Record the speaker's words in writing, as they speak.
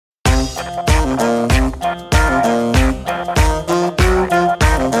ఈ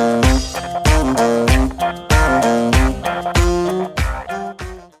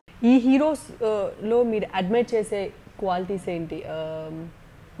హీరోస్ లో మీరు అడ్మైర్ చేసే క్వాలిటీస్ ఏంటి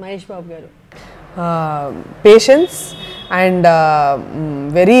మహేష్ బాబు గారు? పేషెన్స్ అండ్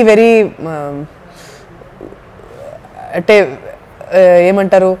వెరీ వెరీ అంటే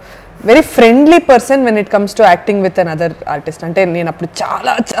ఏమంటారు very friendly person when it comes to acting with an other artist. అంటే నేను అప్పుడు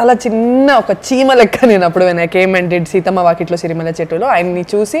చాలా చాలా చిన్న ఒక చీమ లెక్క నేను అప్పుడు when I came and did Seethamma వాకిట్లో సిరిమల్ల చెట్టులో ఆయన్ని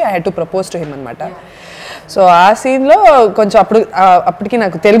చూసి I had to propose to him అనమాట. సో ఆ సీన్లో కొంచెం అప్పటికి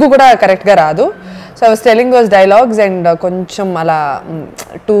నాకు తెలుగు కూడా కరెక్ట్గా రాదు. So I was telling those dialogues and కొంచెం అలా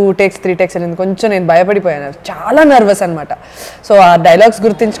 2 takes 3 takes అనేది కొంచెం నేను భయపడిపోయాను, చాలా నర్వస్ అనమాట. సో ఆ డైలాగ్స్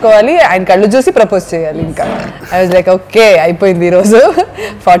గుర్తుంచుకోవాలి, ఆయన కళ్ళు చూసి ప్రపోజ్ చేయాలి. ఇంకా ఐ వాజ్ లైక్ ఓకే అయిపోయింది ఈరోజు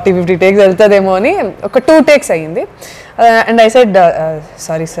 40-50 takes వెళ్తుందేమో అని. ఒక 2 takes అయ్యింది. And I said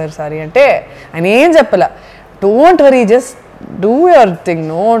sorry sir sorry అంటే ఆయన ఏం చెప్పాల, don't worry just do your thing,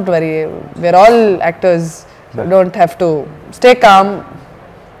 don't worry, we're all actors, you don't have to stay calm,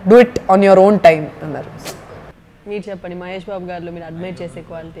 do it on your own time annaru. మీరు చెప్పండి మహేష్ బాబు గారిలో మీరు admire చేసే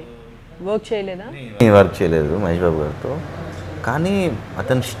quality. Work చేయలేదా? వర్క్ చేయలేదు మహేష్ బాబు గారితో, కానీ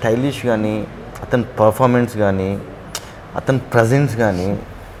అతని స్టైలిష్ కానీ అతని పర్ఫార్మెన్స్ కానీ అతని ప్రజెన్స్ కానీ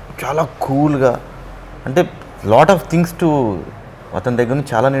చాలా కూల్గా, అంటే లాట్ ఆఫ్ థింగ్స్ టు అతని దగ్గర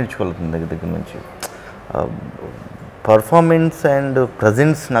నుంచి చాలా నేర్చుకోవాలి. దగ్గర నుంచి పర్ఫార్మెన్స్ అండ్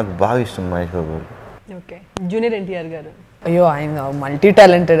ప్రజెన్స్ నాకు బాగా ఇష్టం మహేష్ బాబు గారు. ఓకే, జూనియర్ ఎన్టీఆర్ గారు? అయ్యో ఆయన మల్టీ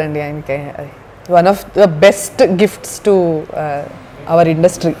టాలెంటెడ్ అండి. ఆయనకి one of the best gifts to our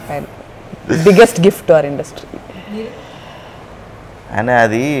industry, ఆయన biggest gift to our industry. ఆయన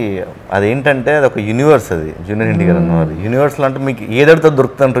అదేంటంటే అది ఒక యూనివర్స్, అది జూనియర్ ఎన్టీఆర్ అన్నవారు. యూనివర్స్లో అంటే మీకు ఏదడితో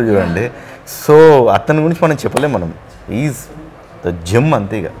దొరుకుతుంటారు చూడండి. సో అతని గురించి మనం చెప్పలేం, మనం ఈజ్ ద జెమ్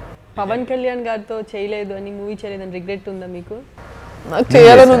అంతే. ఇక పవన్ కళ్యాణ్ గారితో చేయలేదు అని, మూవీ చేయలేదని రిగ్రెట్ ఉందా మీకు? నాకు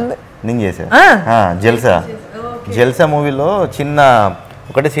చేయాలని ఉంది. నేను చేసా జల్సా మూవీలో చిన్న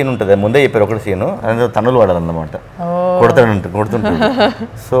ఒకటే సీన్ ఉంటుంది, ముందే చెప్పారు ఒకటి సీను, అది తన్నులు వాడాలన్నమాట, కొడుతుంటాడు.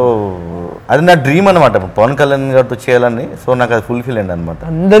 సో అది నా డ్రీమ్ అనమాట పవన్ కళ్యాణ్ గారితో చేయాలని. సో నాకు అది ఫుల్ఫిల్ అయింది అనమాట.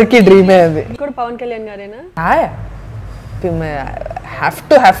 అందరికీ డ్రీమే అది. కూడా పవన్ కళ్యాణ్ గారేనా? Have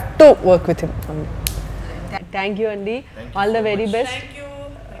to work with him. Thank you అండి, ఆల్ ద వెరీ బెస్ట్.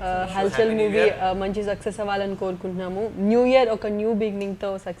 హల్చల్ మూవీ మంచి సక్సెస్ అవ్వాలని కోరుకుంటున్నాము. న్యూ ఇయర్ ఒక న్యూ బిగినింగ్తో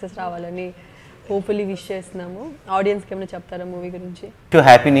సక్సెస్ రావాలని హోప్ఫుల్లీ విష్ చేస్తున్నాము. ఆడియన్స్కి ఏమైనా చెప్తారా మూవీ గురించి?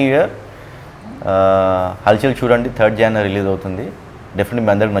 Happy new year. హల్చల్ చూడండి, 3rd January రిలీజ్ అవుతుంది. డెఫినెట్లీ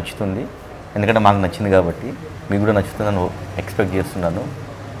మీ అందరికి నచ్చుతుంది, ఎందుకంటే మాకు నచ్చింది కాబట్టి మీకు కూడా నచ్చుతుందని ఎక్స్పెక్ట్ చేస్తున్నాను.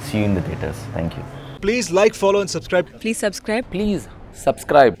 See you in the theatres. Thank you. Please like, follow and subscribe. Please subscribe. Please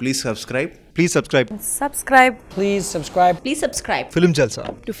subscribe. Please subscribe. Please subscribe. Subscribe. Please subscribe. Please subscribe. FilmJalsa.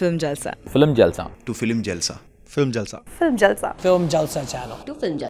 To FilmJalsa. FilmJalsa. To FilmJalsa. FilmJalsa. FilmJalsa. FilmJalsa channel. To FilmJalsa.